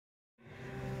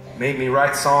made me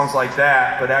write songs like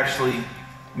that, but actually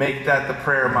make that the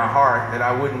prayer of my heart, that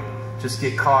I wouldn't just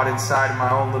get caught inside my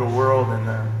own little world. And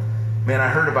man, I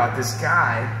heard about this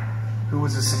guy who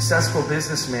was a successful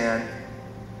businessman,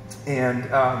 and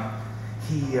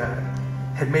he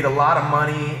had made a lot of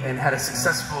money and had a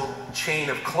successful chain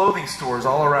of clothing stores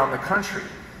all around the country.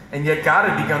 And yet God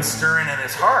had begun stirring in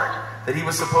his heart that he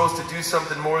was supposed to do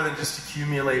something more than just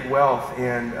accumulate wealth.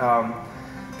 And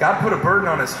God put a burden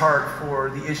on his heart for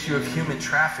the issue of human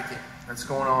trafficking that's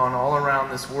going on all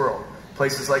around this world.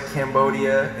 Places like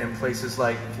Cambodia and places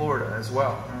like Florida as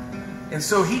well. And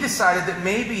so he decided that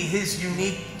maybe his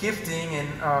unique gifting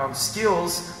and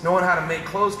skills, knowing how to make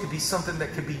clothes, could be something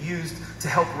that could be used to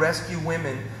help rescue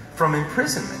women from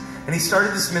imprisonment. And he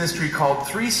started this ministry called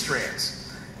 3 Strands.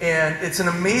 And it's an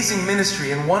amazing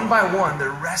ministry, and one by one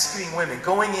they're rescuing women,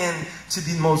 going in to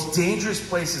the most dangerous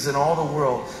places in all the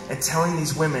world and telling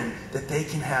these women that they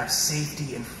can have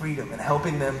safety and freedom and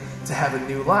helping them to have a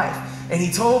new life. And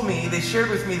he told me, they shared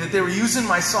with me that they were using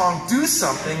my song Do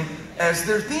Something as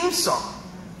their theme song.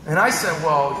 And I said,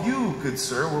 well, you, good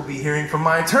sir, will be hearing from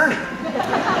my attorney.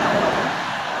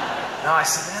 Now I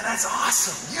said, man, that's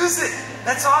awesome. Use it.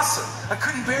 That's awesome. I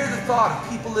couldn't bear the thought of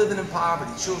people living in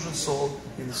poverty, children sold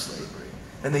into slavery.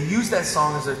 And they used that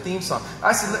song as their theme song.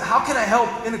 I said, how can I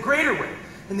help in a greater way?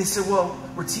 And they said, well,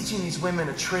 we're teaching these women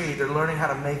a trade. They're learning how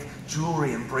to make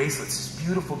jewelry and bracelets, this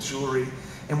beautiful jewelry.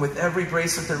 And with every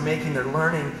bracelet they're making, they're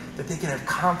learning that they can have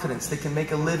confidence, they can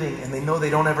make a living, and they know they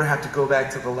don't ever have to go back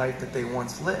to the life that they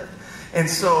once lived. And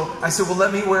so I said, well,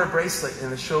 let me wear a bracelet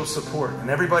in a show of support. And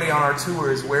everybody on our tour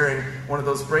is wearing one of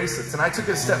those bracelets. And I took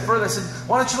it a step further. I said,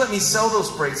 why don't you let me sell those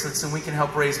bracelets and we can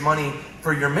help raise money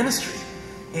for your ministry?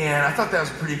 And I thought that was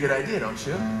a pretty good idea, don't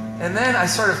you? And then I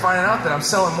started finding out that I'm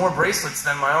selling more bracelets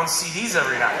than my own CDs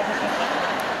every night.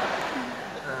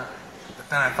 But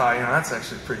then I thought, you know, that's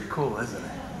actually pretty cool, isn't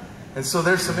it? And so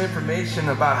there's some information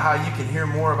about how you can hear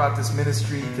more about this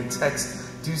ministry. You can text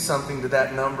Do Something to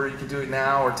that number. You can do it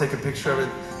now or take a picture of it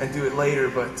and do it later.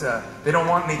 But they don't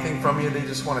want anything from you. They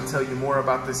just want to tell you more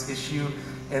about this issue.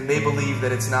 And they believe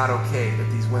that it's not okay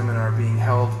that these women are being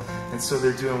held. And so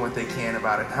they're doing what they can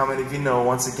about it. How many of you know,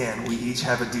 once again, we each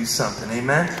have a do something?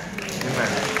 Amen? Amen.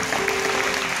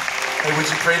 Hey, would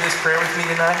you pray this prayer with me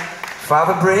tonight?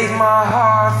 Father, break my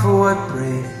heart for what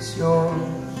breaks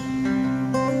yours.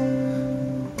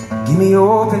 Give me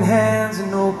open hands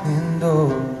and open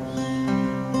doors.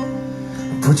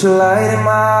 Put your light in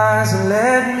my eyes and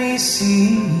let me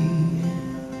see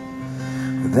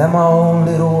that my own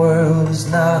little world is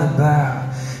not about